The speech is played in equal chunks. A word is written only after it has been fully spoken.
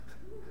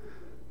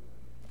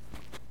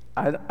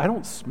I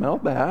don't smell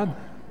bad.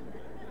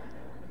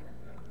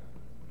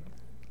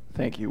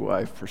 Thank you,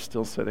 wife, for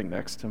still sitting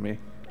next to me.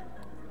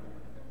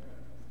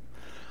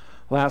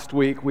 Last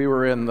week, we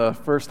were in the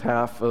first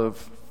half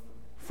of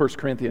 1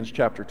 Corinthians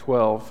chapter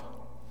 12,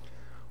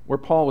 where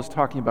Paul was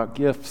talking about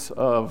gifts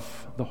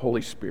of the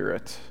Holy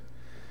Spirit.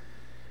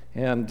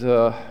 And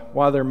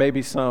while there may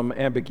be some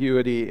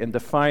ambiguity in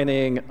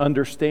defining,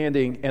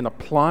 understanding, and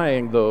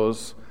applying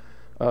those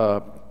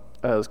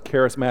as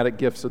charismatic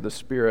gifts of the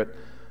Spirit,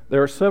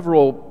 there are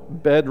several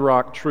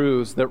bedrock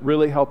truths that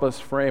really help us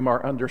frame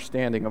our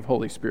understanding of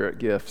Holy Spirit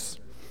gifts.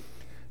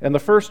 And the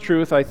first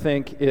truth, I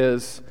think,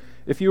 is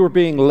if you are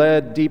being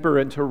led deeper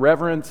into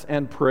reverence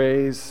and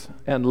praise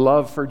and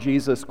love for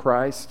Jesus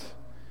Christ,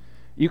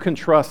 you can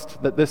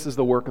trust that this is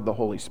the work of the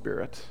Holy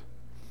Spirit.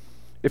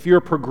 If you're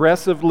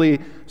progressively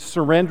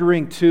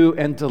surrendering to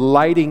and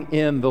delighting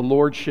in the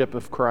Lordship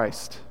of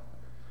Christ,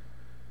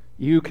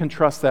 you can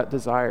trust that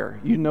desire.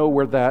 You know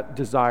where that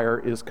desire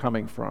is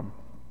coming from.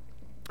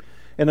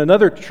 And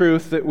another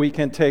truth that we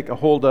can take a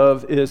hold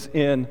of is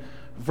in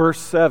verse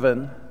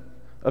 7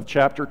 of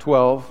chapter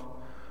 12,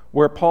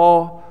 where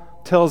Paul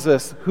tells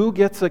us who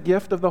gets a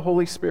gift of the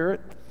Holy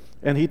Spirit,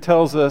 and he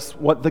tells us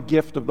what the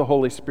gift of the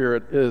Holy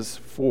Spirit is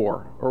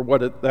for, or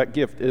what that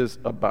gift is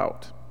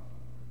about.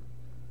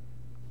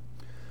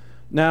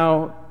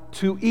 Now,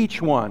 to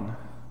each one,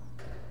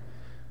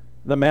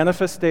 the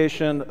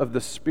manifestation of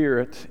the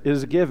Spirit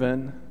is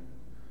given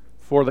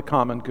for the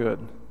common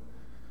good.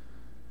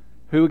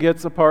 Who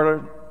gets a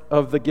part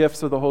of the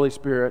gifts of the Holy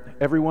Spirit?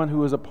 Everyone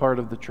who is a part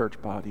of the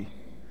church body.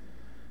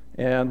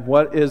 And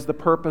what is the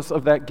purpose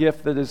of that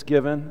gift that is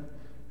given?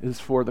 Is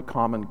for the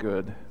common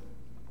good.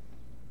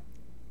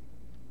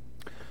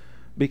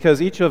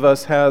 Because each of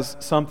us has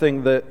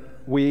something that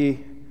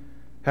we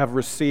have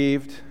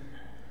received,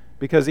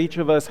 because each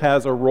of us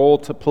has a role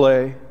to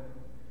play,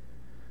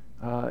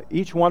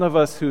 each one of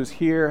us who's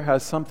here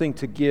has something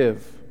to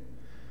give.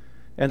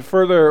 And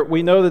further,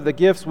 we know that the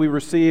gifts we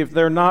receive,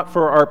 they're not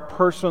for our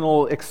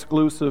personal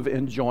exclusive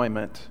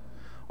enjoyment,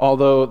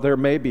 although there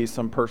may be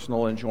some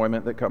personal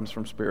enjoyment that comes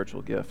from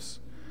spiritual gifts.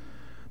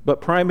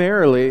 But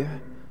primarily,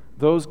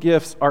 those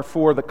gifts are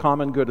for the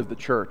common good of the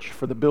church,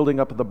 for the building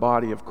up of the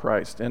body of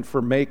Christ, and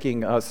for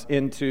making us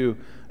into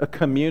a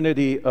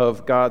community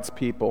of God's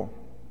people.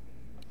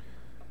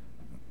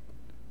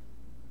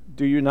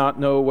 Do you not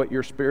know what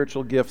your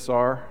spiritual gifts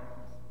are?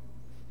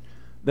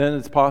 Then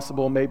it's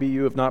possible maybe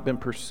you have not been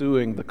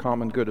pursuing the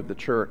common good of the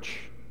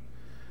church.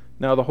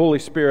 Now, the Holy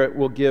Spirit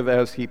will give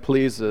as He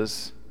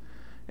pleases,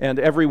 and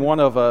every one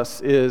of us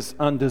is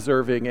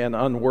undeserving and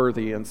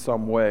unworthy in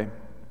some way.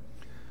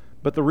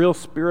 But the real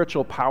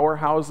spiritual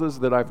powerhouses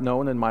that I've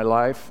known in my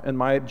life, and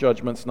my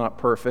judgment's not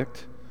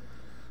perfect,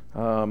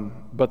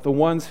 but the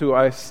ones who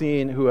I've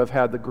seen who have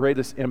had the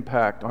greatest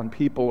impact on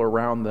people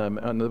around them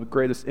and the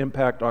greatest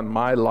impact on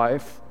my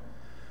life,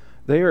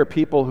 they are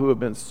people who have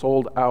been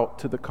sold out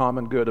to the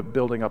common good of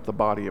building up the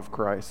body of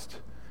Christ.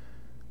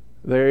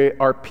 They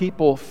are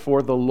people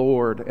for the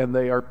Lord, and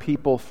they are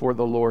people for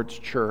the Lord's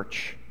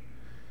church.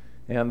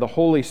 And the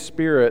Holy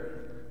Spirit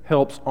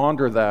helps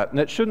honor that. And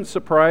it shouldn't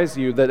surprise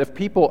you that if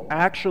people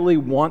actually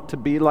want to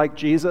be like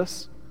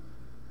Jesus,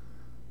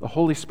 the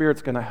Holy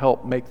Spirit's going to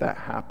help make that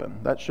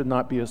happen. That should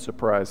not be a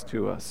surprise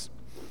to us.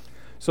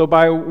 So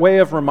by way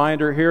of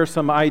reminder, here are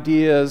some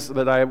ideas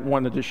that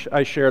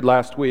I shared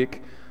last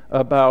week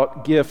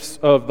about gifts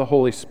of the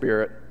Holy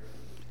Spirit.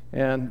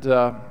 And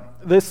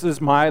this is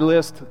my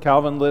list, the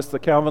Calvin list. The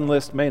Calvin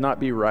list may not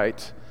be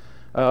right,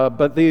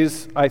 but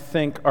these, I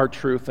think, are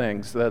true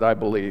things that I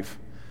believe.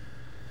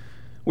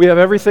 We have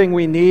everything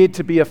we need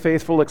to be a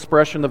faithful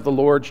expression of the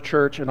Lord's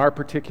church in our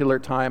particular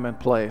time and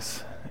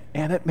place.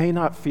 And it may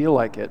not feel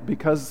like it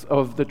because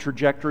of the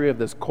trajectory of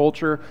this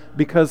culture,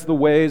 because the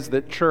ways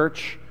that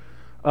church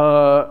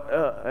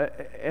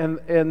and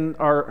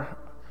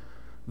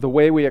the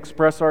way we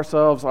express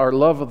ourselves, our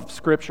love of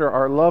Scripture,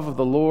 our love of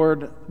the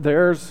Lord,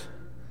 there's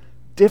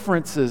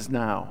differences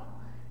now,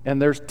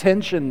 and there's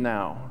tension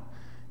now.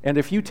 And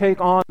if you take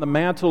on the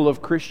mantle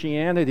of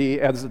Christianity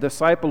as a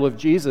disciple of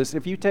Jesus,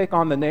 if you take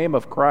on the name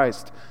of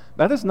Christ,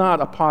 that is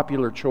not a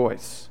popular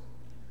choice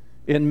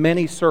in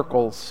many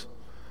circles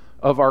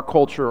of our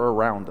culture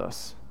around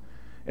us.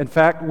 In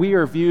fact, we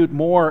are viewed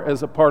more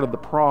as a part of the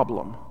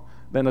problem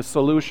than a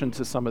solution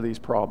to some of these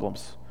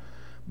problems.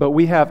 But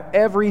we have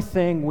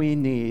everything we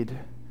need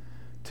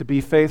to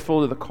be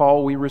faithful to the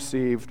call we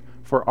received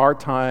for our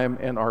time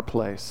and our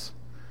place.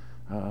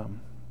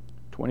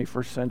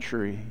 21st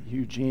century,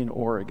 Eugene,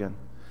 Oregon.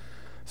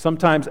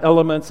 Sometimes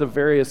elements of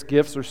various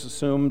gifts are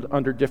assumed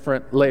under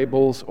different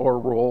labels or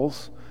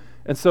roles.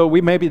 And so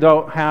we maybe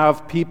don't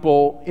have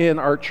people in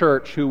our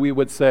church who we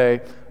would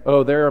say,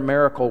 oh, they're a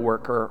miracle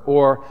worker,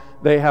 or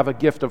they have a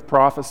gift of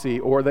prophecy,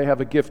 or they have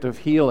a gift of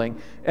healing.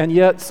 And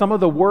yet some of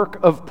the work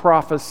of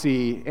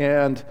prophecy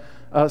and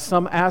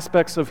some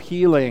aspects of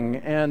healing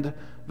and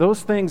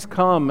those things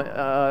come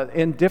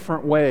in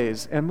different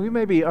ways, and we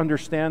maybe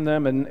understand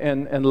them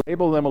and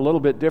label them a little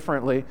bit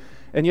differently,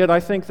 and yet I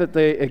think that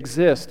they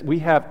exist. We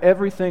have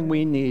everything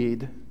we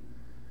need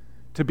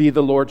to be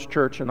the Lord's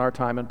church in our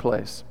time and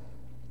place.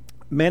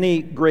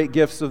 Many great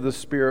gifts of the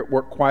Spirit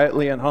work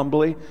quietly and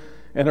humbly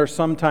and are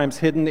sometimes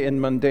hidden in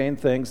mundane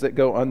things that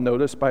go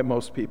unnoticed by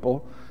most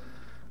people.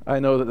 I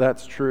know that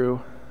that's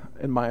true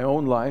in my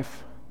own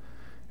life,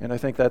 and I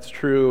think that's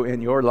true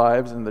in your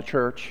lives in the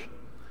church,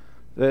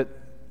 that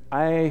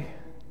I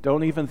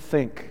don't even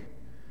think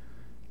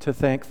to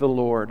thank the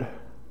Lord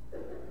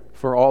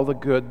for all the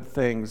good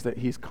things that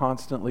He's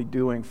constantly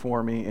doing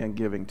for me and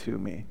giving to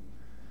me.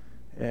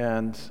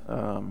 And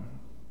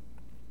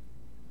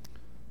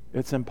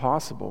it's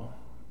impossible.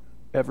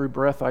 Every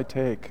breath I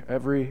take,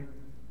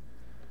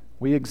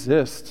 we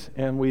exist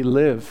and we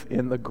live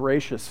in the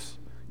gracious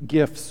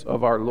gifts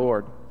of our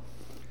Lord.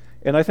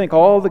 And I think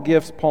all the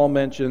gifts Paul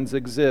mentions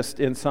exist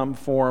in some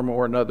form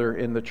or another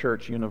in the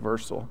church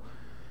universal.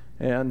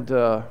 And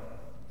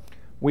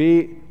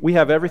we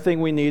have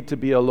everything we need to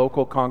be a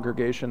local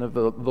congregation of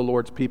the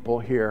Lord's people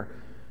here.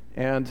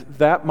 And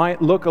that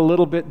might look a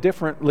little bit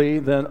differently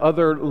than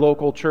other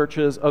local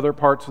churches, other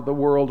parts of the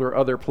world, or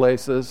other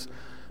places.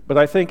 But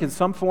I think in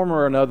some form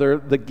or another,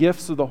 the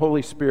gifts of the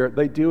Holy Spirit,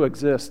 they do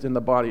exist in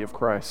the body of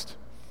Christ.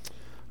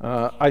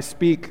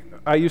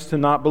 I used to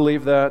not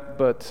believe that,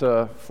 but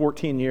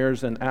 14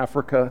 years in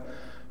Africa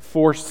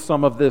forced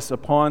some of this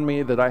upon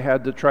me, that I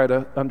had to try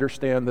to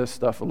understand this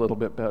stuff a little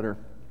bit better.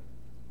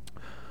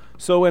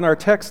 So in our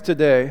text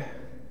today,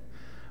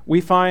 we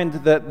find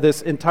that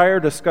this entire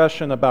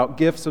discussion about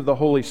gifts of the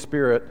Holy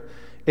Spirit,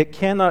 it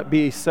cannot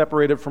be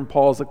separated from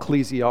Paul's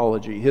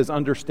ecclesiology, his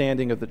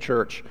understanding of the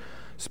church.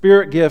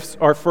 Spirit gifts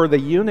are for the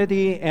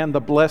unity and the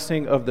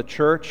blessing of the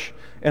church,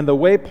 and the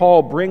way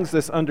Paul brings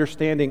this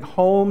understanding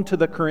home to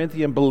the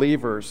Corinthian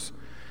believers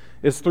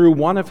is through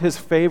one of his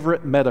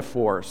favorite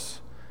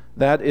metaphors.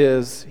 That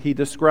is, he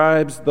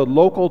describes the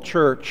local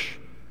church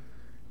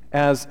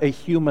as a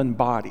human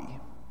body.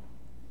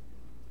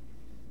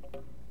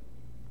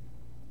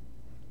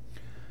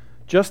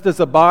 Just as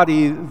a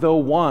body, though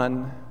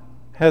one,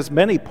 has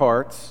many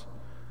parts,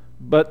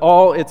 but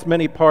all its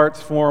many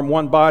parts form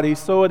one body,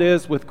 so it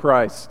is with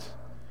Christ.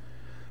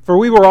 For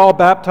we were all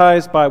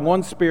baptized by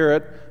one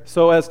Spirit,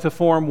 so as to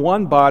form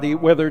one body,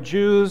 whether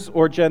Jews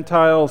or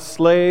Gentiles,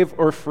 slave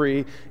or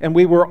free, and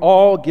we were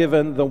all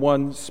given the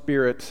one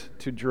Spirit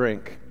to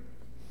drink.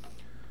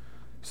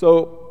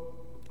 So,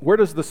 where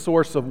does the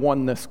source of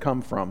oneness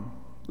come from?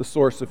 The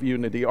source of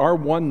unity. Our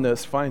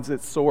oneness finds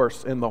its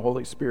source in the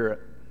Holy Spirit.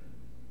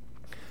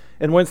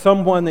 And when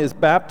someone is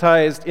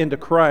baptized into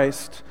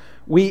Christ,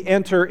 we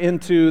enter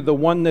into the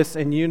oneness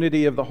and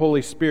unity of the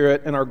Holy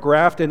Spirit and are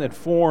grafted and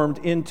formed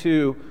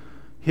into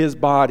His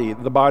body,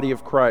 the body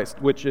of Christ,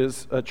 which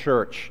is a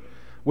church,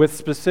 with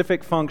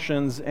specific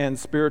functions and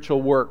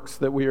spiritual works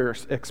that we are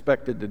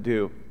expected to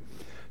do.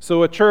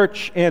 So a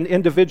church and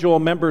individual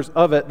members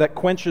of it that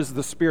quenches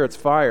the Spirit's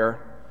fire,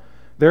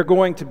 they're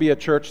going to be a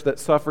church that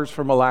suffers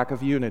from a lack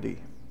of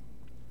unity.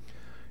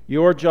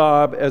 Your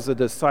job as a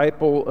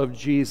disciple of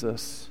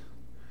Jesus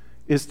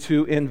is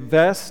to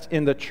invest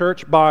in the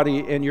church body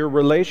and your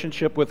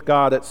relationship with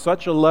God at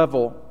such a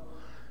level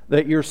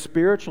that your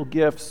spiritual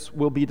gifts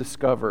will be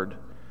discovered.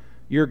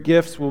 Your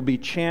gifts will be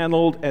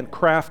channeled and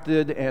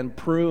crafted and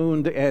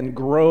pruned and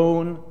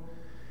grown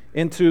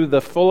into the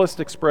fullest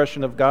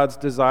expression of God's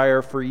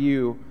desire for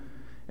you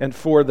and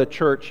for the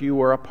church you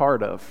are a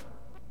part of.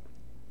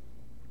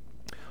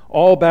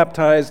 All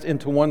baptized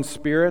into one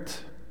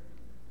Spirit.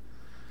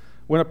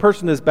 When a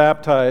person is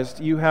baptized,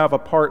 you have a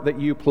part that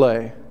you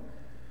play,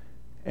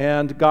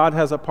 and God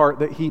has a part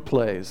that He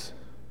plays.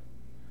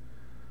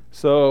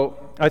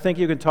 So I think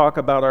you can talk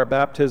about our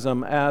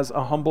baptism as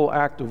a humble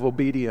act of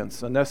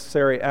obedience, a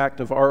necessary act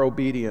of our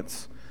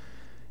obedience.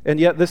 And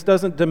yet this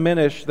doesn't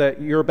diminish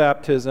that your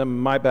baptism,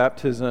 my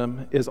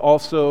baptism, is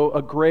also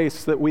a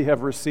grace that we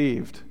have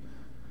received.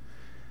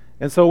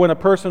 And so when a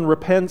person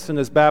repents and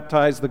is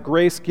baptized, the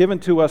grace given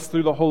to us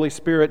through the Holy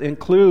Spirit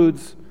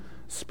includes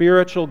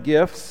spiritual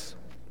gifts,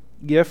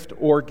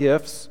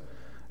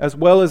 as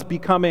well as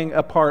becoming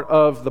a part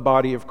of the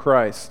body of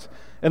Christ.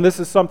 And this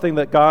is something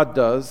that God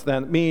does.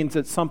 That means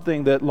it's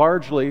something that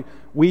largely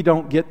we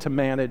don't get to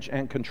manage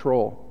and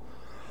control.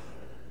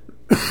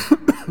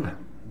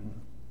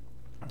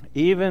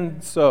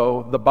 Even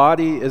so, the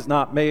body is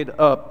not made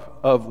up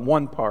of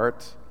one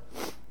part,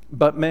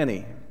 but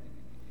many.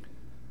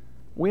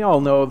 We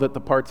all know that the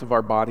parts of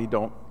our body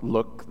don't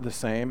look the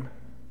same.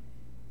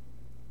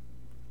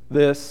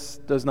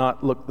 This does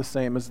not look the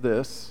same as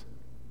this.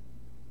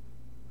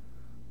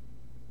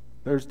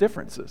 There's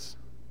differences.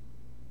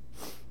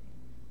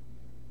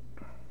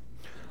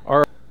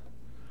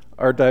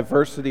 Our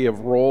diversity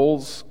of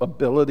roles,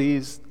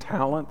 abilities,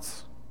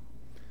 talents,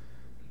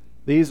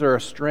 these are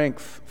a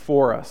strength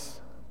for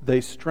us.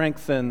 They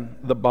strengthen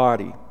the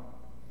body.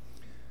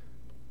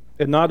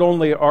 And not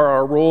only are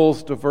our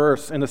roles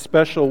diverse in a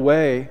special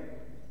way,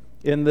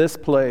 in this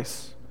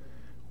place,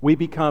 we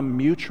become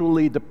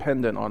mutually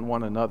dependent on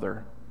one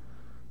another.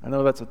 I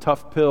know that's a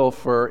tough pill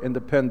for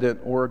independent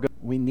Oregon.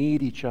 We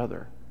need each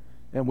other.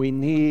 And we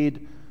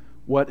need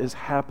what is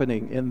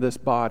happening in this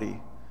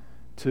body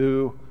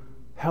to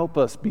help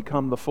us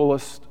become the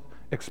fullest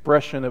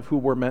expression of who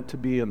we're meant to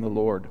be in the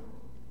Lord.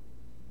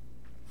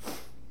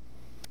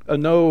 A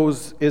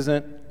nose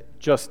isn't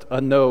just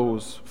a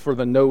nose for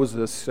the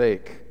nose's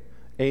sake.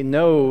 A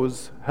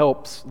nose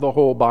helps the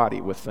whole body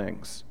with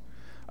things.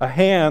 A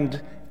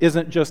hand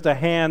isn't just a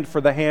hand for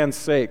the hand's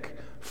sake,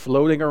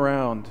 floating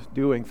around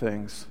doing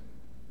things.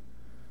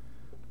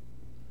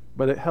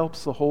 But it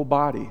helps the whole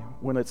body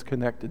when it's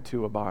connected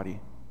to a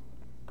body.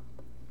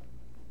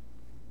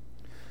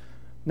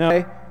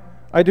 Now,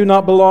 I do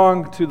not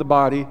belong to the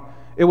body.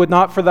 It would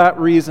not for that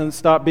reason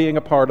stop being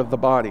a part of the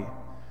body.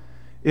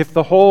 If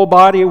the whole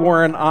body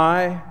were an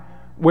eye,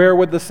 where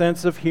would the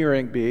sense of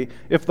hearing be?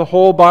 If the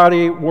whole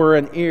body were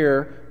an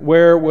ear,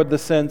 where would the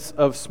sense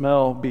of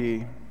smell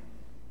be?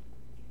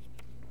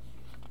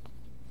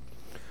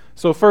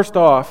 So first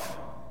off,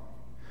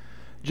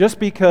 just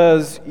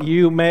because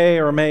you may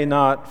or may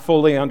not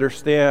fully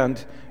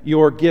understand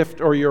your gift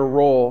or your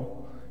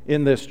role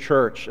in this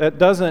church, it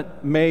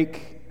doesn't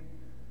make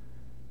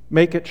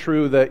it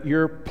true that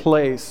your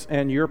place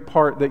and your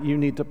part that you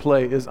need to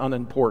play is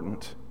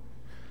unimportant.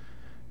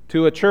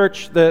 To a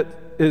church that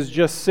is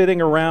just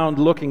sitting around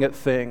looking at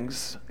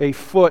things, a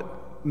foot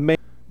may,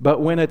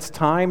 but when it's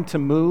time to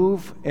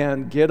move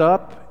and get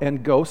up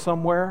and go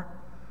somewhere,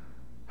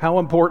 how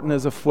important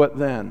is a foot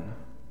then?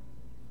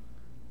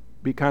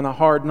 Be kind of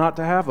hard not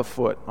to have a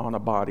foot on a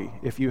body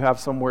if you have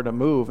somewhere to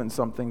move and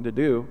something to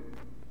do.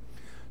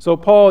 So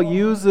Paul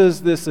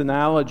uses this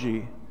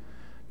analogy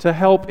to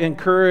help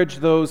encourage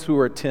those who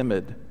are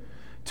timid,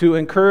 to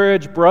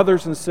encourage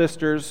brothers and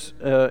sisters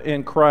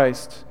in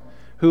Christ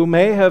who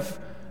may have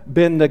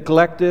been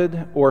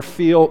neglected or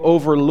feel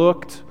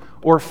overlooked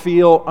or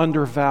feel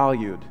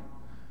undervalued.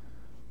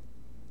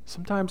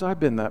 Sometimes I've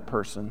been that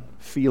person,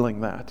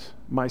 feeling that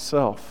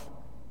myself.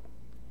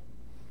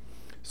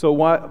 So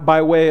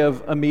by way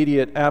of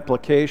immediate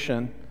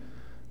application,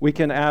 we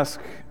can ask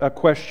a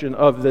question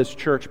of this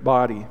church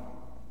body.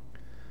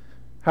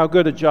 How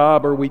good a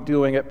job are we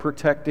doing at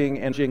protecting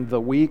and encouraging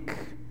the weak,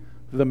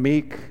 the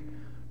meek,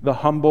 the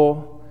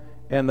humble,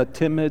 and the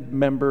timid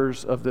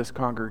members of this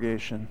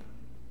congregation?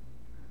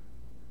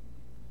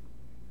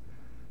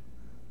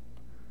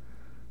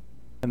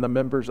 And the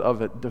members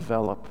of it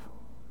develop.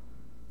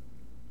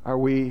 Are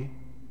we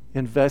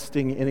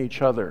investing in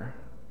each other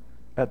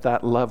at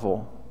that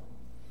level?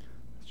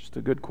 It's just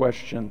a good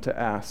question to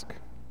ask.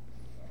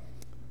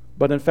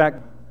 But in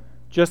fact,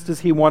 just as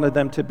he wanted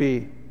them to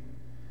be,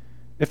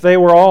 if they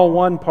were all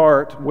one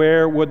part,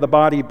 where would the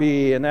body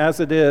be? And as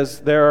it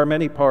is, there are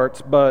many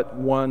parts, but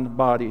one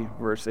body,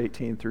 verse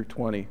 18 through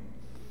 20.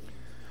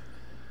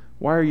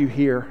 Why are you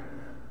here?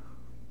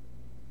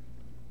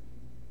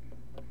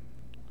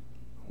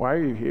 Why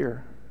are you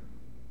here?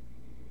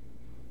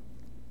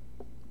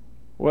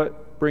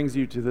 What brings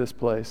you to this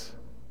place?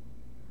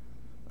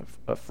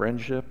 A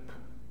friendship?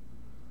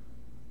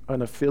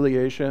 An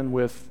affiliation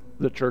with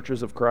the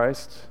churches of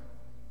Christ?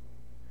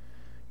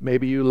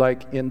 Maybe you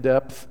like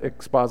in-depth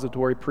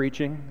expository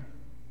preaching.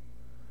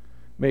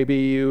 Maybe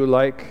you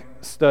like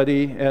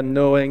study and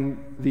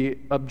knowing the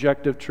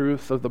objective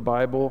truth of the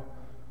Bible.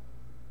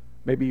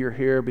 Maybe you're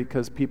here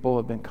because people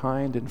have been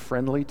kind and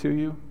friendly to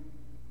you.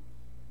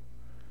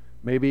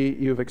 Maybe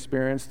you've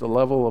experienced a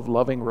level of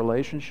loving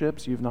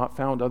relationships you've not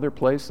found other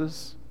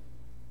places.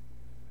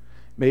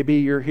 Maybe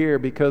you're here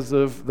because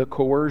of the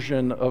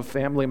coercion of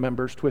family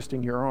members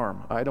twisting your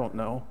arm. I don't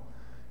know.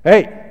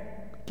 Hey,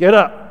 get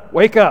up,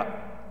 wake up.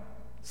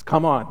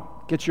 Come on,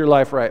 get your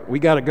life right. We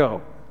got to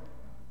go.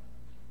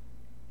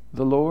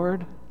 The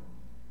Lord,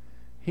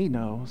 He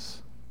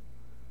knows,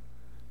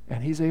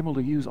 and He's able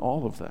to use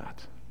all of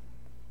that.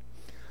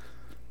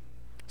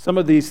 Some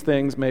of these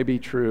things may be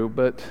true,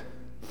 but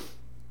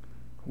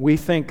we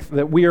think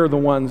that we are the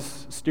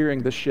ones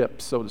steering the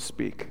ship, so to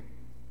speak.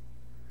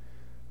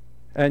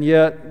 And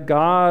yet,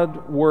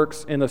 God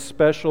works in a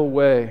special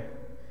way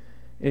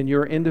in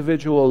your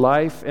individual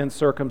life and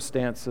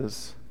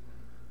circumstances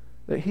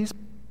that He's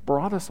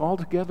brought us all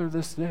together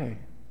this day.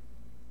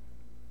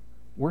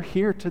 We're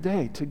here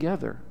today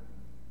together.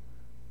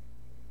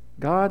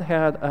 God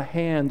had a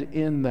hand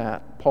in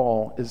that,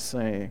 Paul is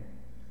saying.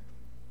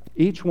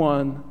 Each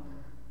one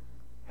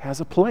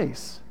has a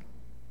place.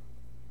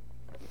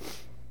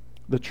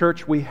 The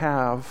church we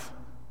have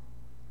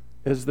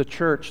is the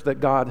church that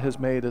God has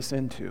made us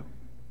into.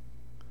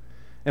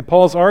 And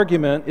Paul's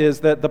argument is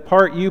that the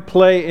part you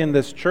play in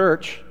this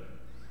church,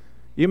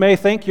 you may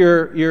think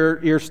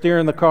you're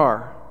steering the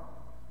car,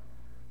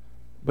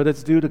 but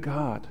it's due to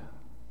God.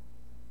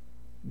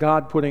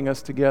 God putting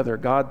us together,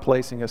 God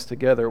placing us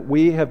together.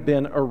 We have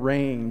been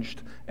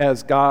arranged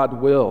as God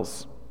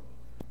wills.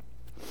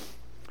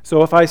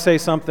 So if I say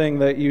something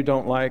that you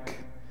don't like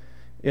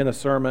in a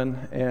sermon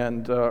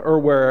and or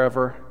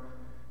wherever,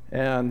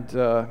 and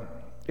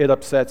it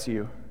upsets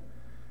you,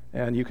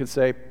 and you could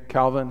say,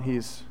 Calvin,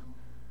 he's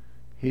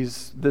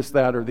this,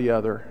 that, or the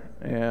other,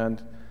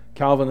 and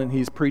Calvin, and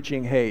he's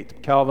preaching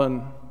hate.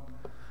 Calvin,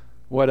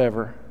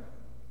 whatever.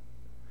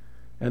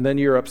 And then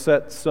you're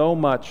upset so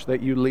much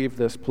that you leave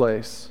this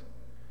place.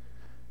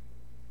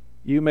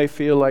 You may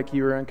feel like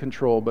you are in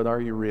control, but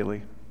are you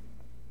really?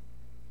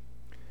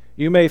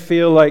 You may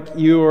feel like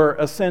you are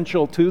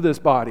essential to this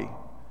body.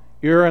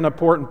 You're an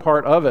important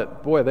part of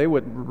it. Boy, they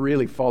would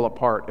really fall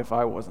apart if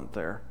I wasn't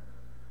there.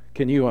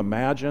 Can you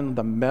imagine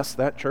the mess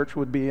that church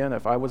would be in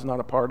if I was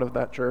not a part of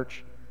that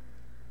church?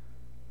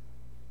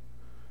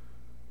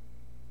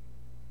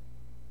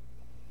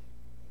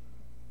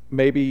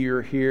 Maybe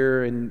you're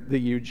here in the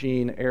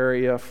Eugene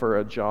area for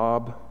a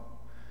job,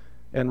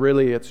 and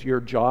really it's your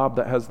job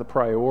that has the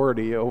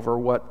priority over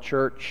what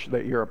church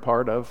that you're a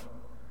part of.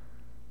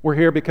 We're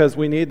here because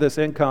we need this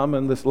income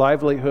and this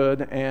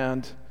livelihood,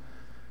 and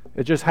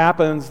it just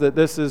happens that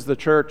this is the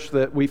church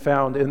that we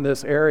found in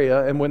this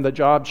area, and when the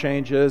job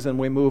changes and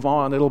we move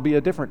on, it'll be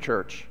a different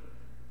church.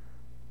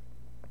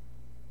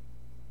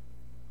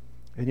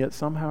 And yet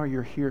somehow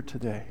you're here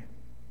today.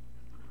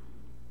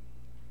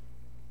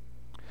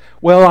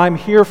 Well, I'm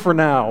here for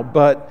now,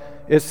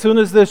 but as soon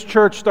as this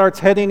church starts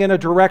heading in a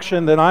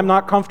direction that I'm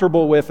not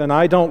comfortable with and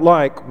I don't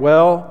like,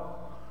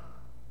 well,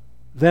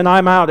 then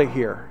I'm out of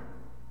here.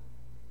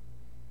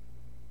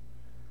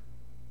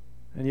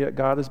 And yet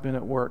God has been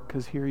at work,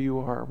 because here you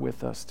are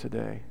with us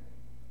today.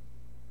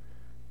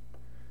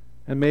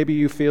 And maybe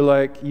you feel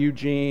like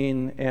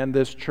Eugene and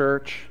this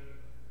church,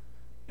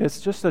 it's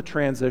just a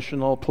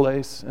transitional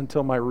place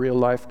until my real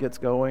life gets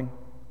going.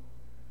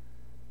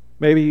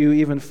 Maybe you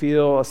even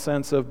feel a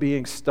sense of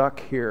being stuck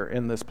here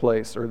in this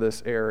place or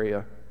this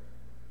area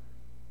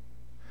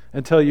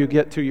until you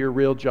get to your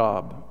real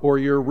job or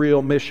your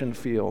real mission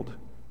field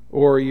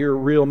or your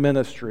real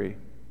ministry,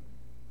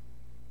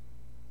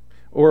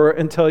 or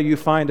until you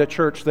find a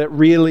church that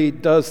really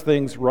does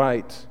things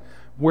right,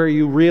 where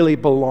you really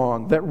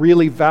belong, that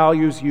really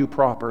values you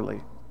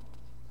properly.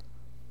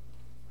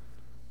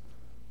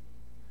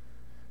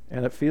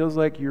 And it feels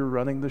like you're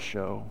running the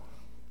show.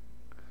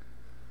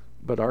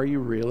 But are you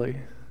really?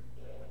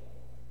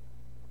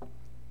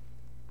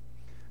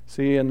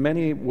 See, in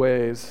many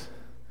ways,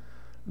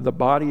 the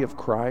body of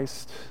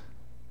Christ,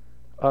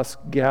 us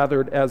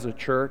gathered as a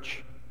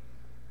church,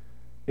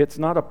 it's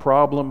not a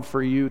problem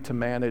for you to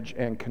manage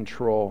and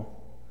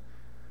control.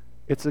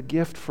 It's a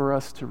gift for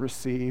us to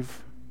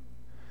receive,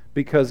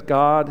 because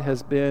God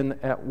has been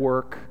at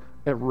work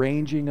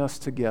arranging us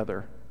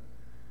together.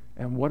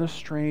 And what a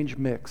strange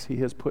mix He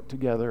has put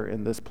together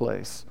in this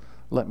place,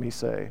 let me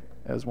say,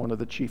 as one of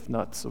the chief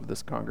nuts of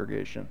this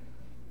congregation.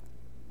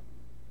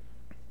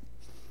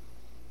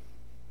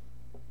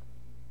 Do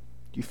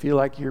you feel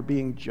like you're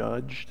being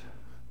judged?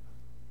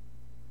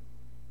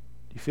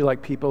 Do you feel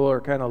like people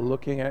are kind of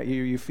looking at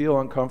you? You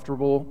feel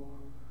uncomfortable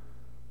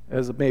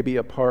as maybe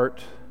a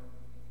part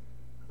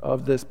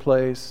of this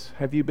place?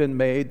 Have you been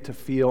made to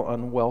feel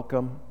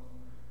unwelcome?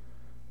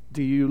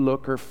 Do you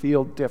look or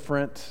feel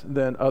different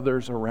than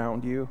others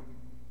around you?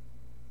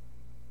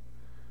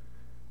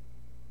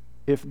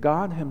 If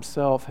God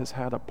Himself has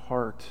had a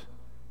part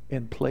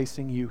in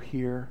placing you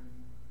here,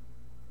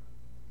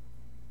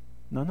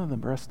 none of the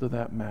rest of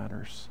that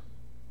matters.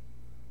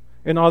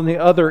 And on the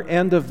other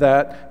end of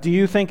that, do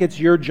you think it's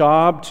your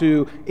job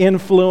to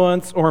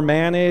influence or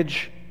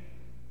manage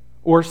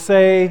or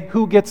say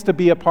who gets to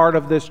be a part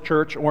of this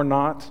church or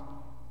not?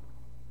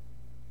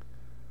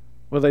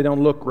 Well, they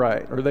don't look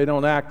right, or they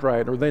don't act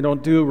right, or they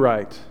don't do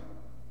right.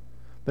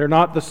 They're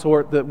not the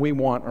sort that we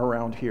want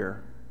around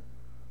here.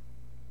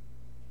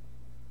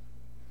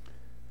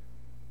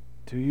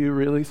 Do you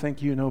really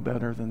think you know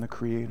better than the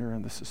Creator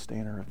and the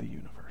Sustainer of the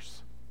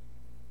universe?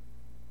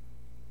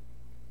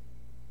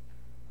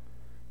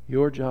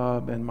 Your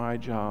job and my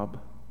job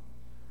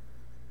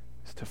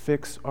is to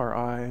fix our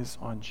eyes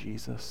on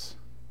Jesus,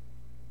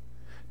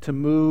 to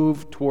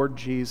move toward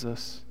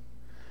Jesus.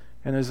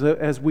 And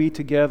as we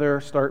together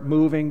start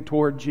moving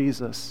toward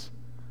Jesus,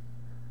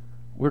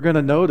 we're going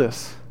to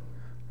notice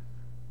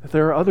that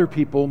there are other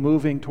people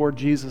moving toward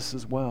Jesus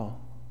as well.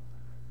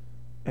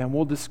 And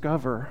we'll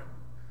discover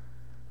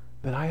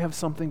that I have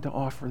something to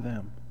offer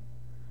them,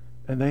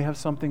 and they have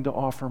something to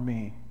offer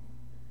me.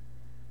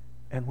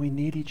 And we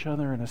need each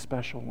other in a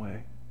special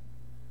way.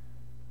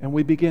 And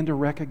we begin to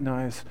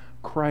recognize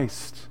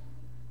Christ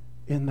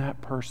in that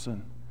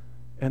person.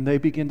 And they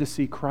begin to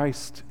see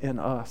Christ in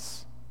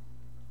us,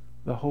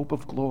 the hope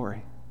of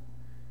glory.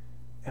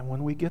 And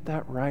when we get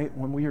that right,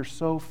 when we are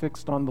so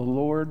fixed on the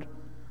Lord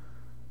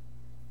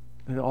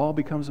that it all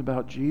becomes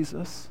about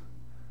Jesus,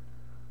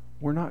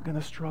 we're not going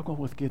to struggle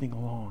with getting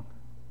along.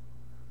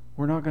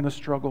 We're not going to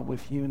struggle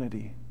with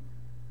unity,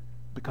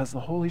 because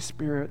the Holy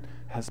Spirit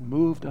has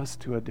moved us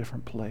to a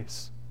different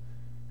place,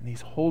 and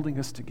He's holding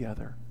us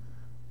together.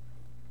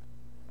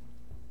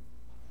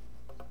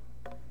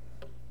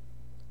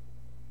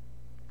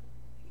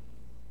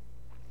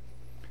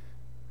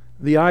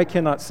 The eye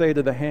cannot say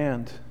to the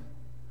hand,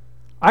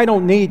 I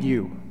don't need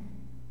you.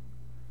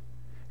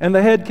 And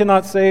the head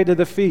cannot say to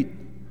the feet,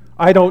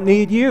 I don't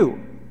need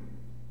you.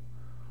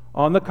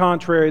 On the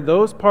contrary,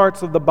 those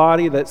parts of the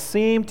body that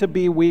seem to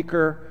be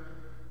weaker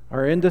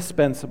are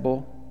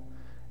indispensable,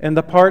 and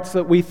the parts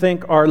that we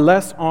think are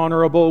less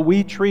honorable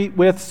we treat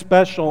with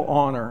special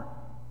honor.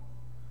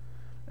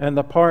 And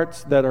the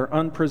parts that are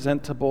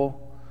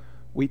unpresentable,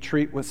 we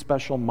treat with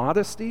special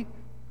modesty,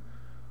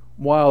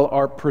 while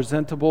our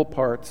presentable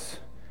parts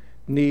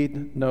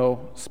need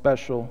no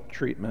special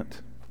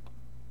treatment.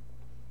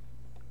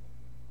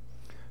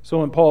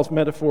 So in Paul's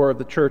metaphor of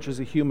the church as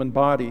a human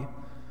body,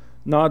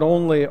 not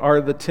only are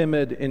the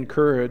timid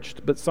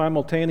encouraged, but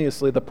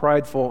simultaneously the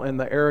prideful and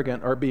the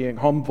arrogant are being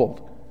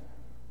humbled.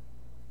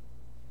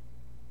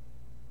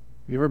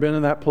 You ever been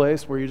in that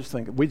place where you just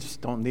think, we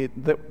just don't need,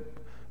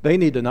 they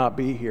need to not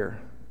be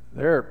here.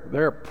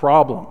 They're a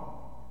problem.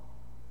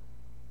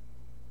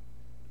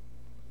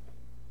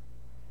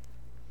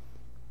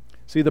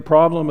 See, the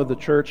problem of the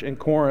church in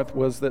Corinth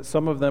was that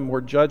some of them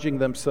were judging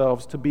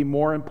themselves to be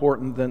more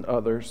important than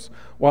others,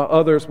 while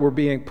others were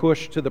being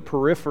pushed to the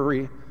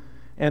periphery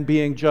and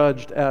being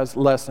judged as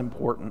less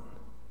important.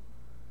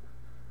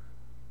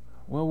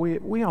 Well,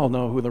 we all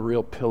know who the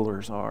real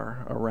pillars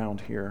are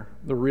around here,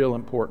 the real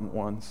important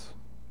ones.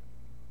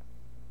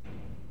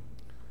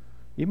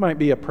 You might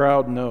be a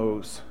proud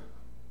nose,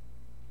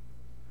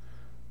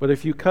 but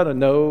if you cut a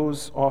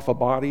nose off a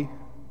body,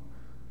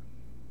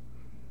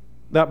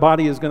 that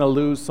body is going to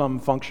lose some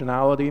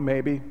functionality,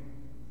 maybe.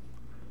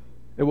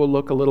 It will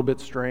look a little bit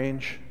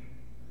strange,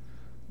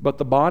 but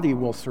the body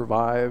will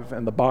survive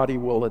and the body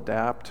will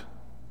adapt.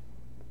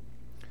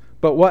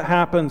 But what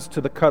happens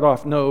to the cut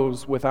off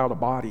nose without a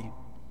body?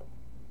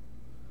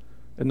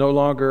 It no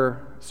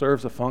longer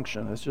serves a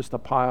function. It's just a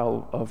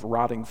pile of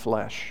rotting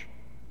flesh.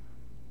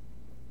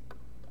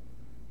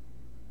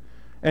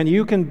 And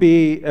you can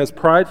be as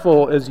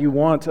prideful as you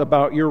want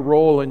about your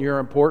role and your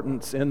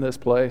importance in this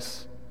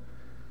place.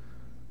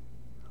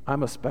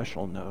 I'm a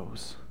special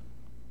nose.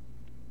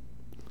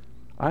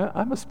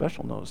 I'm a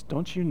special nose.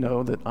 Don't you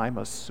know that I'm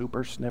a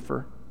super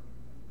sniffer?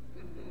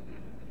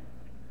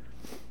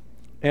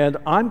 And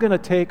I'm going to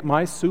take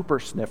my super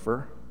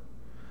sniffer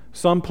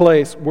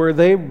someplace where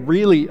they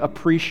really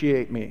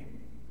appreciate me.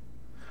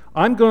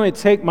 I'm going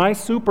to take my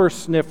super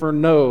sniffer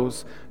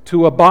nose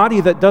to a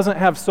body that doesn't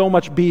have so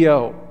much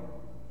BO,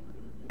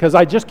 because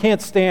I just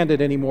can't stand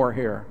it anymore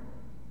here.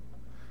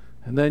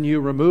 And then you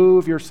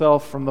remove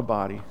yourself from the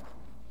body.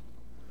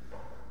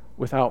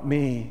 Without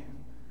me,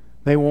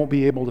 they won't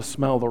be able to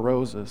smell the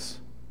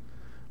roses.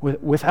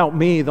 Without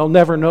me, they'll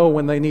never know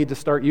when they need to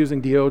start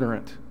using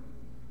deodorant.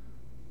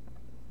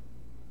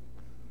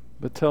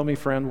 But tell me,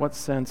 friend, what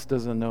sense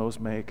does a nose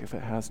make if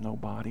it has no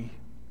body?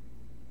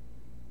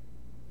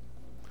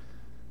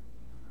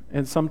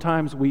 And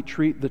sometimes we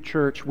treat the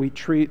church, we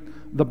treat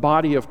the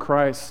body of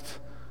Christ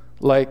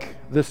like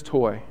this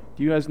toy.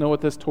 Do you guys know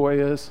what this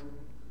toy is?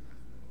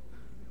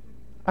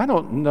 I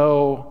don't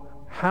know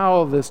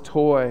how this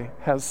toy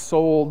has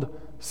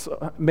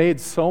made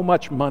so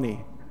much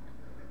money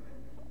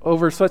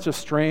over such a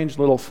strange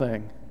little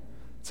thing.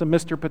 It's a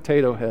Mr.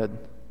 Potato Head.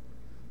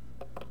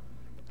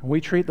 We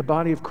treat the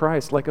body of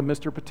Christ like a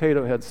Mr.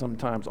 Potato Head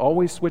sometimes,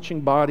 always switching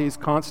bodies,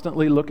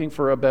 constantly looking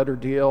for a better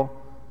deal.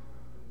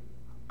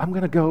 I'm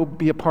going to go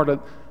be a part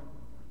of,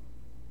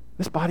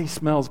 this body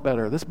smells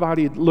better, this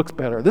body looks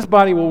better, this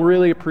body will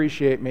really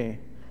appreciate me.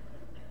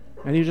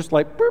 And you just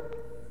like, boop.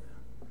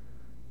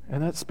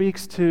 And that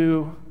speaks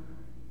to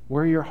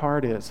where your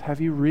heart is.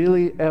 Have you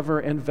really ever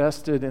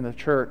invested in a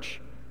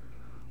church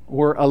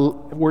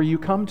where you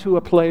come to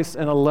a place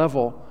and a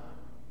level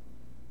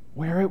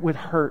where it would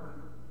hurt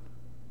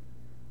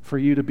for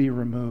you to be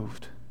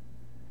removed,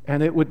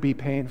 and it would be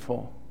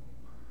painful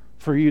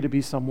for you to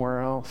be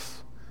somewhere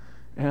else?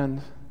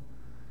 And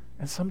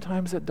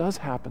sometimes it does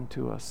happen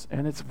to us,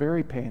 and it's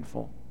very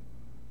painful.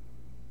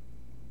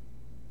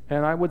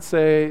 And I would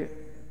say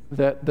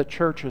that the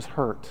church is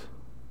hurt.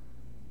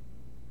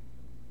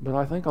 But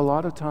I think a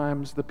lot of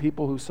times the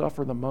people who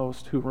suffer the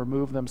most, who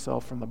remove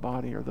themselves from the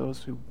body, are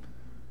those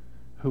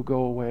who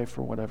go away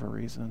for whatever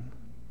reason.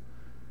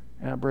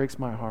 And it breaks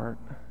my heart.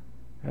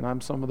 And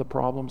I'm some of the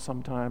problem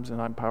sometimes, and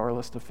I'm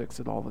powerless to fix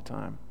it all the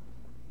time.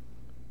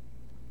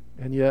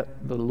 And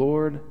yet the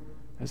Lord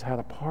has had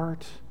a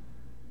part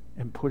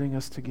in putting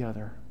us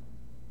together.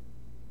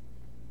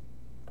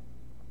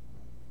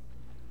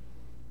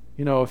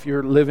 You know, if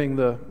you're living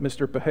the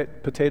Mr.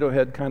 Potato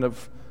Head kind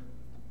of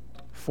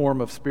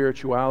form of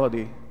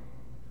spirituality,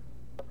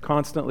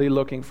 constantly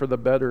looking for the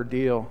better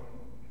deal,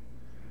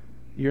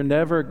 you're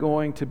never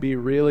going to be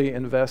really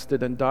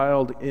invested and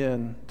dialed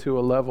in to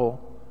a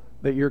level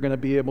that you're going to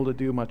be able to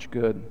do much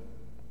good.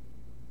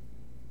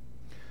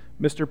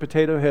 Mr.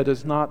 Potato Head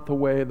is not the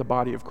way the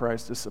body of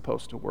Christ is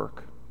supposed to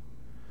work.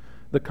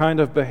 The kind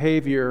of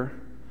behavior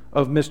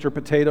of Mr.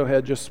 Potato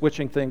Head, just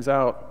switching things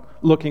out,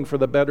 looking for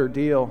the better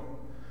deal,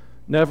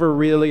 never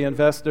really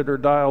invested or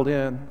dialed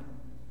in,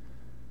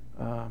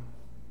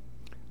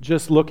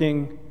 just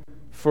looking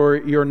for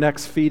your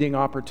next feeding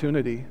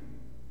opportunity.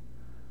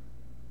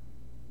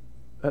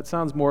 That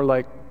sounds more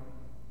like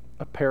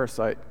a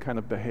parasite kind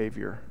of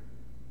behavior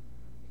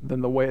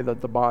than the way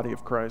that the body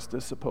of Christ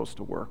is supposed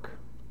to work.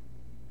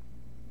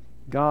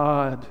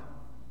 God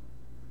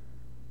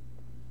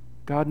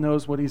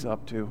knows what He's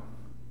up to.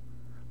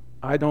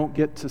 I don't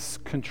get to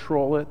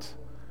control it.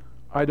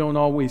 I don't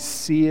always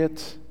see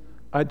it,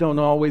 I don't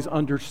always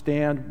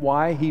understand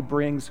why He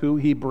brings who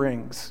He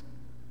brings.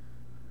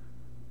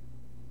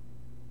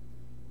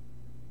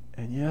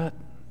 And yet,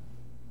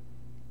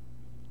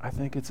 I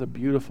think it's a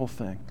beautiful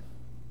thing.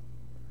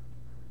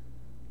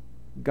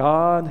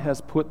 God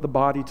has put the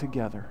body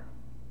together.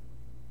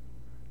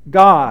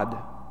 God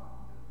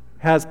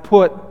has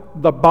put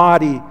the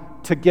body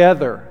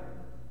together,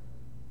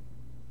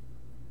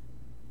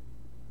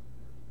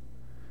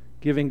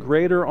 giving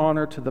greater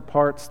honor to the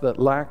parts that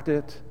lacked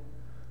it,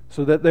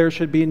 so that there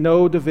should be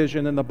no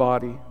division in the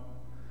body,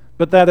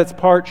 but that its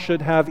parts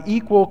should have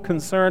equal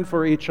concern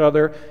for each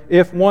other.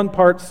 If one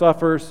part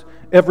suffers,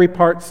 every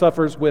part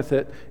suffers with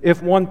it.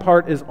 If one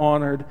part is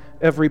honored,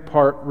 every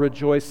part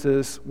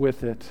rejoices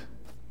with it.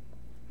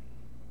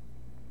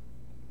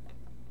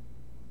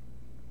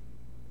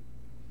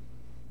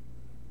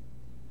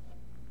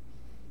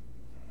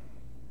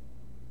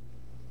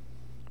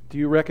 Do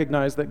you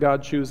recognize that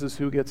God chooses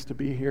who gets to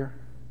be here?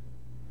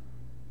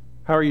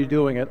 How are you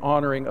doing at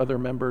honoring other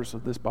members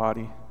of this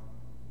body?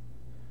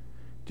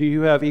 Do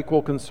you have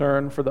equal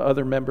concern for the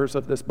other members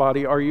of this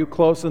body? Are you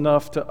close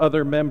enough to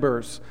other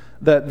members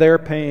that their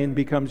pain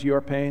becomes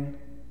your pain?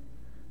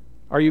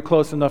 Are you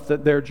close enough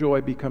that their joy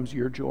becomes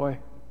your joy?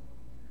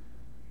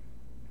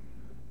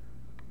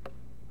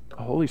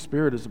 The Holy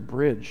Spirit is a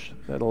bridge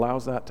that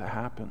allows that to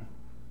happen.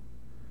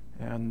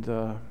 And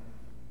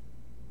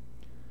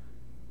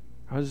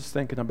I was just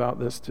thinking about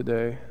this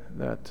today,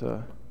 that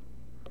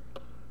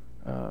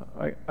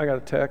I got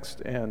a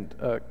text, and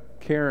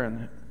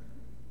Karen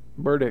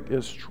Burdick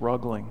is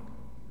struggling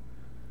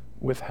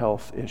with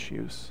health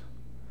issues.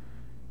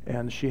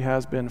 And she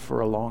has been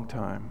for a long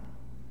time.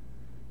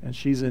 And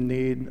she's in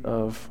need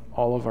of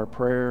all of our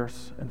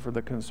prayers and for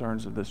the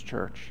concerns of this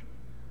church.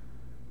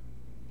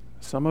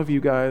 Some of you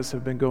guys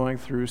have been going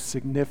through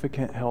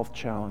significant health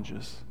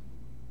challenges.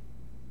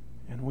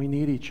 And we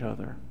need each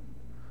other.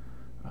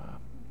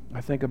 I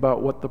think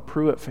about what the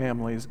Pruitt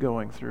family is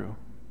going through.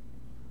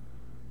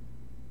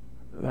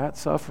 That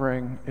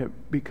suffering,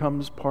 it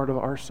becomes part of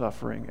our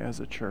suffering as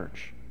a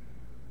church.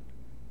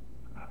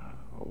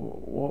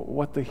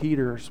 What the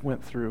Heaters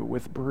went through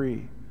with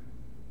Bree,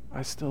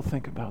 I still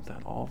think about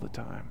that all the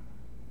time.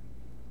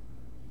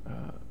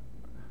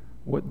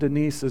 What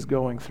Denise is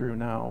going through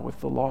now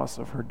with the loss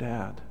of her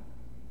dad.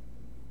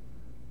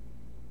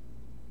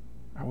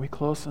 Are we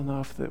close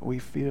enough that we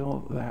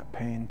feel that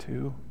pain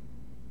too?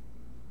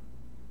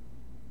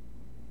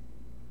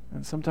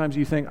 And sometimes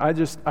you think, I've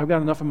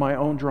got enough of my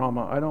own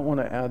drama. I don't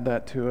want to add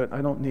that to it.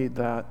 I don't need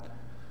that.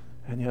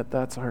 And yet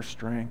that's our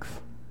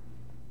strength.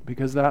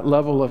 Because that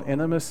level of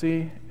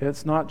intimacy,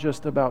 it's not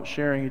just about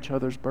sharing each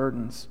other's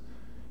burdens.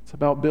 It's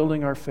about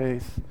building our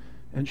faith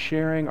and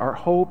sharing our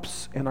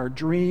hopes and our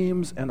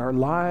dreams and our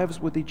lives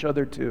with each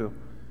other too.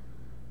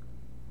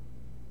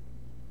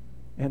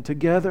 And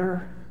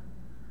together,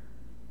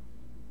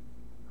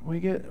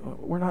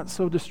 we're not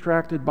so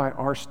distracted by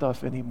our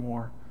stuff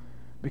anymore.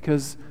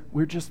 Because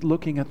we're just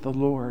looking at the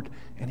Lord,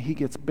 and He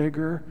gets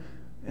bigger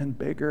and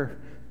bigger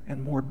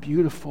and more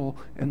beautiful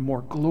and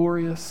more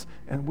glorious,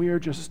 and we are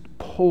just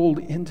pulled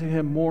into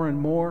Him more and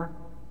more.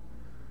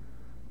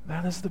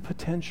 That is the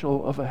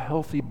potential of a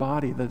healthy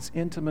body that's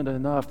intimate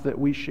enough that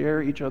we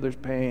share each other's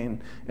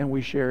pain and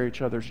we share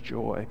each other's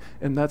joy.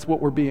 And that's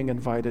what we're being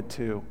invited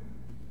to.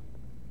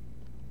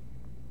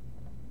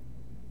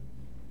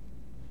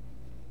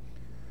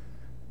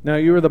 Now,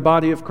 you are the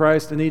body of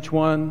Christ, and each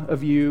one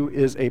of you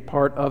is a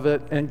part of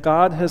it. And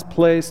God has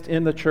placed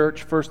in the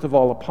church, first of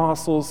all,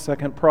 apostles,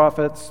 second,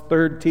 prophets,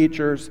 third,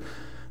 teachers,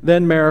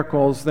 then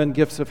miracles, then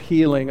gifts of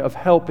healing, of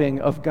helping,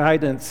 of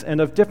guidance,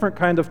 and of different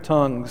kind of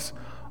tongues.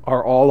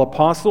 Are all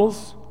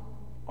apostles?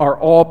 Are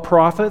all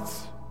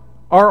prophets?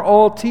 Are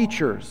all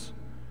teachers?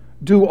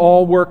 Do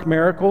all work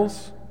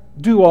miracles?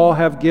 Do all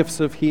have gifts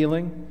of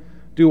healing?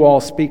 Do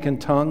all speak in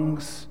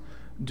tongues?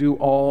 Do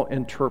all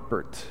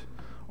interpret?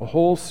 A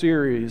whole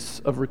series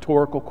of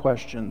rhetorical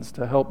questions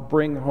to help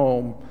bring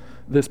home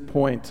this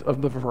point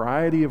of the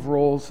variety of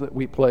roles that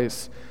we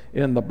place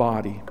in the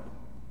body.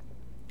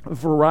 A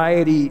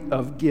variety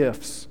of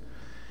gifts.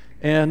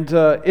 And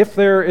if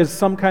there is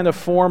some kind of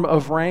form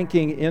of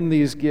ranking in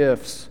these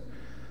gifts,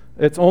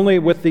 it's only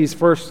with these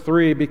first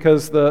three,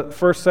 because the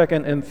first,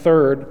 second, and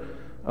third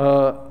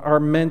are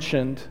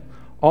mentioned.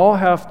 All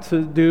have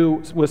to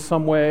do with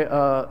some way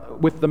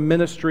with the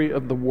ministry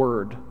of the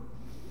Word.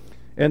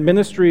 And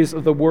ministries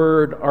of the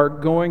Word are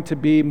going to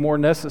be more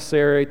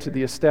necessary to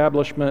the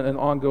establishment and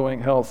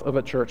ongoing health of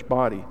a church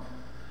body.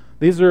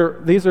 These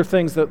are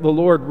things that the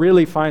Lord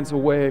really finds a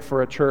way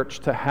for a church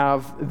to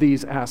have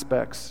these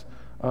aspects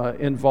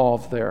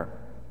involved there.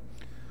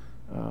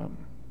 And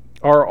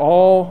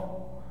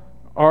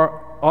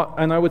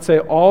I would say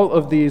all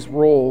of these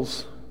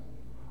roles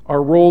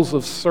are roles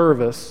of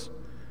service,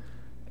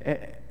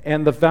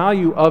 and the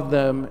value of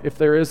them, if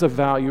there is a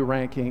value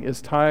ranking,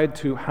 is tied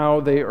to how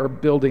they are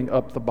building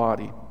up the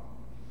body.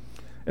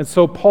 And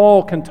so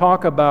Paul can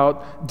talk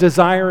about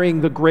desiring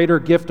the greater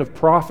gift of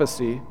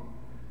prophecy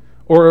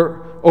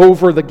or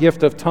over the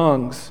gift of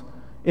tongues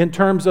in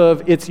terms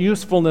of its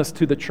usefulness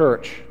to the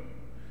church.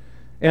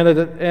 And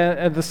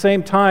at the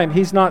same time,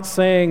 he's not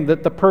saying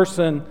that the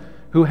person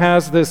who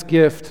has this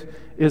gift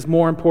is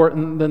more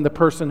important than the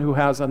person who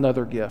has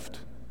another gift.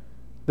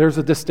 There's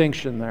a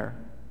distinction there.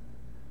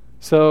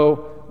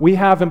 So we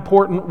have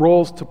important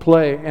roles to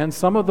play, and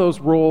some of those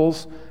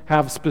roles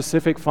have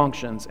specific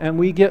functions, and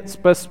we get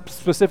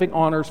specific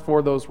honors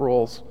for those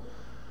roles.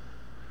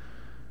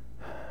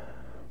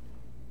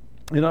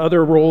 And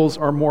other roles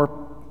are more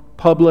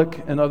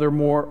public, and other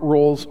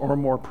roles are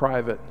more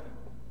private.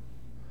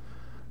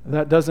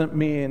 That doesn't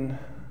mean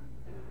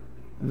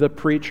the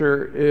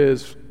preacher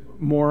is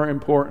more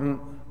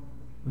important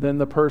than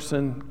the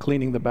person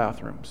cleaning the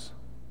bathrooms.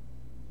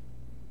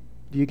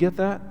 Do you get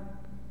that?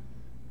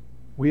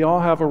 We all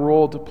have a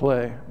role to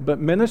play, but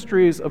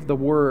ministries of the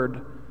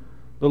Word,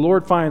 the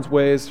Lord finds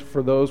ways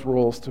for those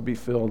roles to be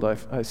filled,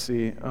 I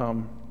see.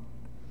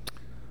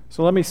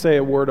 So let me say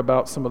a word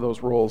about some of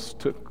those roles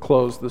to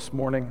close this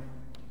morning.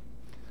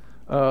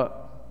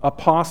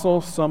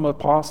 Apostles, some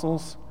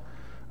apostles.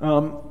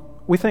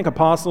 We think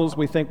apostles,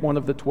 we think one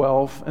of the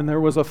 12, and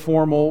there was a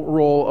formal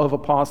role of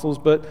apostles,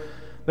 but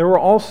there were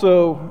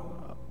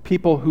also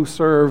people who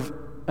serve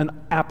an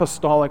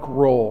apostolic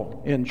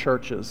role in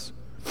churches.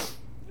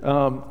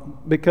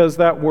 Because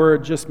that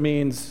word just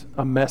means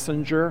a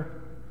messenger,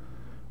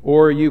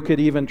 or you could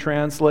even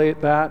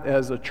translate that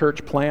as a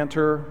church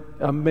planter,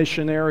 a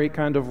missionary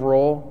kind of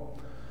role.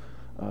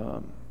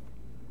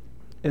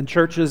 In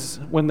churches,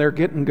 when they're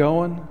getting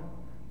going,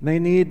 they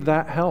need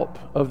that help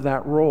of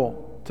that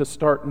role to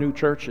start new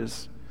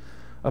churches.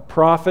 A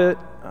prophet,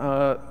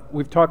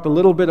 we've talked a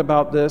little bit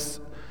about this,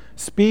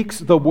 speaks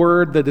the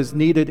word that is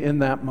needed in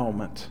that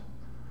moment.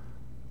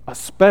 A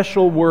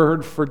special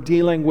word for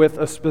dealing with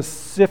a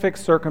specific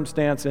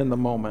circumstance in the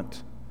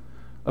moment.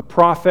 A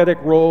prophetic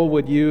role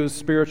would use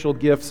spiritual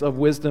gifts of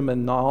wisdom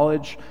and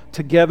knowledge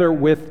together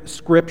with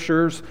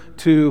scriptures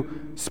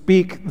to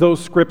speak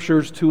those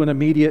scriptures to an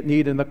immediate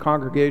need in the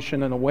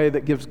congregation in a way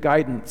that gives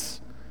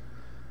guidance.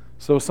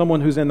 So someone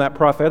who's in that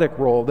prophetic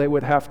role, they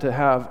would have to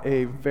have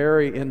a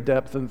very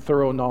in-depth and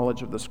thorough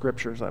knowledge of the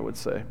scriptures, I would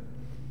say.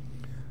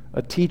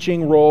 A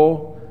teaching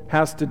role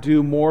has to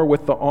do more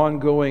with the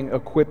ongoing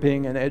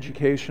equipping and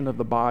education of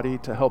the body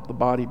to help the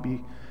body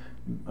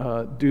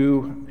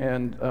do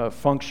and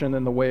function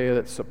in the way that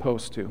it's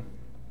supposed to.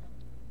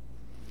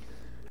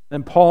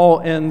 And Paul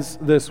ends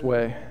this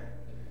way.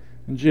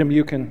 And Jim,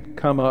 you can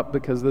come up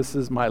because this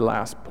is my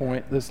last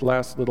point, this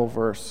last little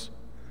verse.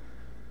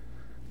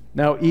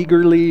 Now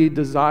eagerly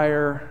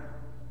desire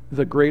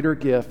the greater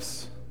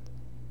gifts,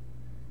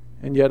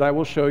 and yet I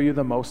will show you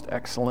the most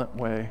excellent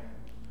way.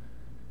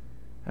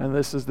 And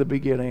this is the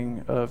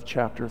beginning of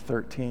chapter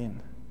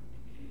 13.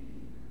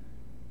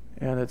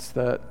 And it's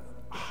that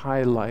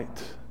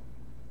highlight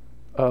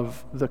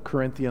of the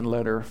Corinthian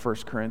letter, 1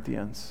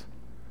 Corinthians.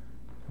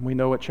 And we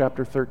know what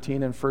chapter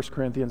 13 in 1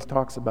 Corinthians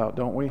talks about,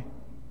 don't we?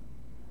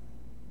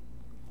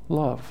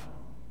 Love.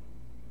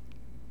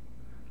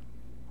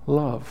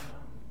 Love.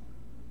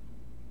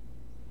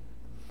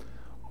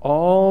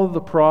 All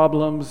the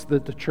problems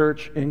that the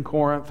church in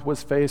Corinth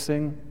was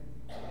facing,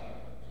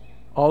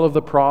 all of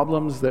the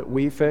problems that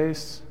we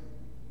face,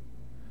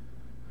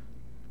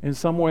 in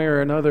some way or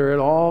another, it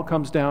all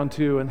comes down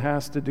to and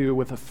has to do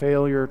with a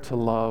failure to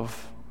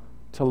love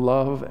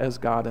as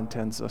God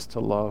intends us to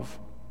love.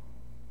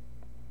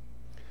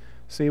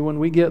 See, when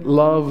we get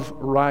love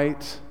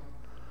right,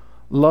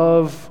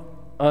 love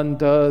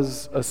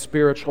undoes a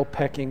spiritual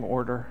pecking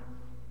order.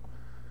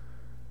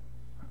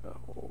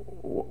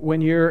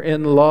 When you're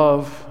in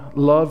love,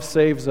 love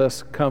saves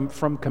us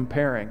from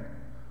comparing.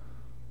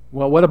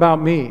 Well, what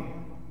about me?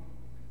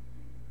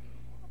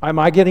 Am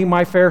I getting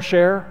my fair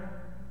share?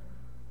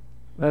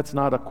 That's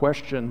not a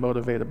question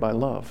motivated by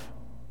love.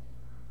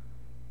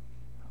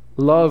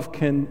 Love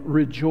can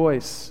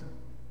rejoice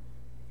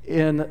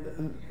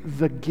in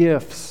the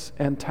gifts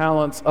and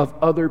talents of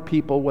other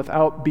people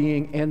without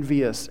being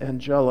envious and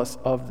jealous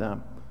of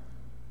them.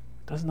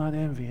 It does not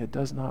envy, it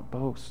does not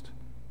boast.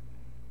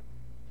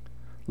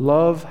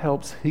 Love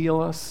helps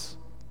heal us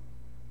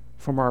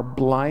from our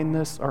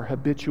blindness, our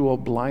habitual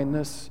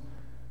blindness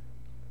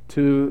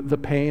to the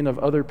pain of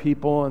other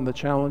people and the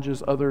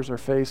challenges others are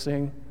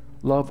facing.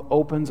 Love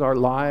opens our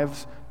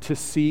lives to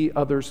see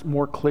others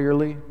more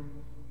clearly.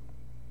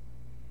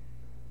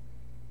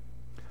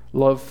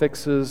 Love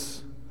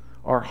fixes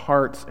our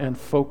hearts and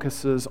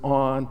focuses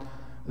on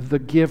the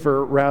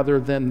giver rather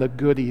than the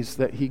goodies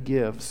that he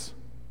gives.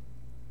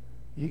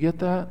 You get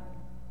that?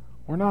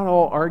 We're not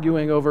all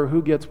arguing over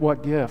who gets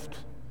what gift.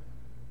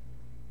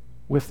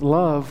 With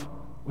love,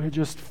 we're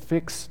just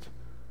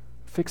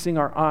fixing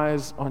our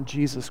eyes on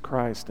Jesus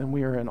Christ, and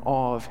we are in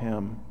awe of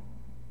him.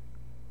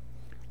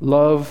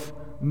 Love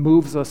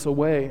moves us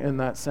away in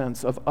that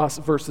sense of us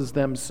versus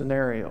them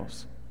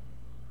scenarios.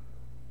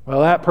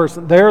 Well, that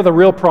person, they're the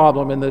real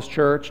problem in this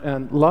church,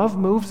 and love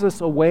moves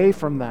us away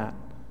from that.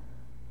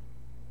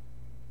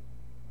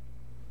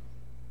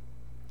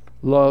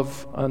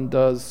 Love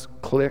undoes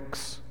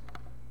cliques.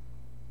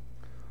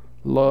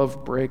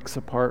 Love breaks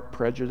apart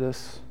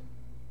prejudice.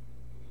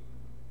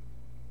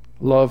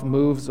 Love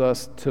moves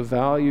us to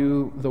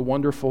value the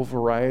wonderful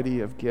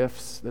variety of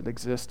gifts that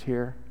exist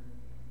here.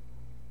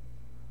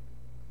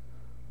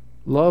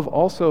 Love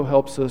also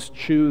helps us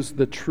choose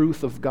the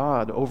truth of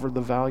God over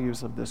the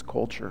values of this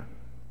culture.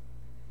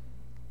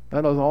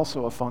 That is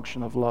also a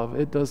function of love.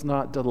 It does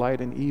not delight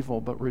in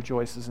evil, but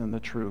rejoices in the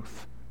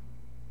truth.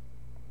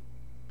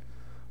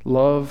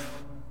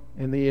 Love,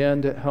 in the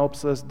end, it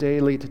helps us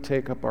daily to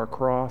take up our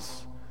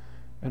cross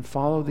and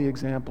follow the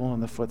example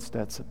and the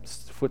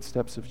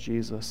footsteps of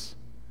Jesus.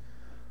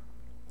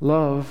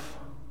 Love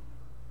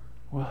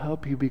will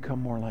help you become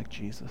more like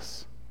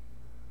Jesus.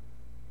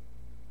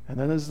 And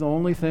that is the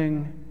only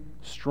thing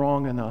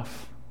strong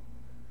enough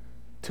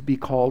to be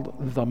called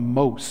the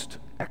most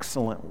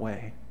excellent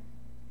way.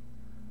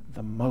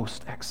 The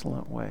most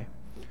excellent way.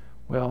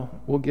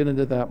 Well, we'll get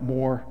into that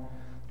more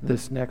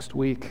this next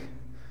week.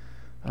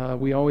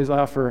 We always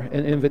offer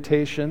an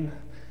invitation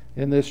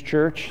in this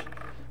church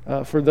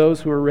for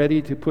those who are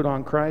ready to put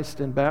on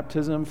Christ in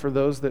baptism, for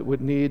those that would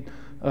need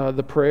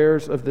the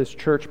prayers of this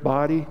church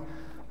body.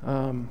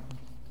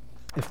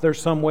 If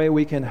there's some way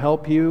we can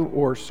help you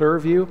or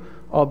serve you,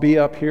 I'll be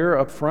up here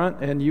up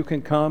front, and you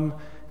can come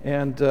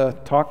and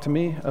talk to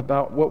me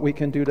about what we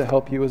can do to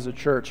help you as a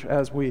church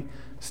as we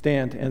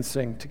stand and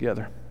sing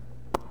together.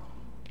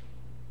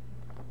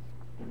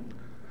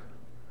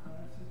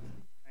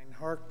 And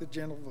hark the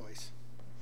gentle voice.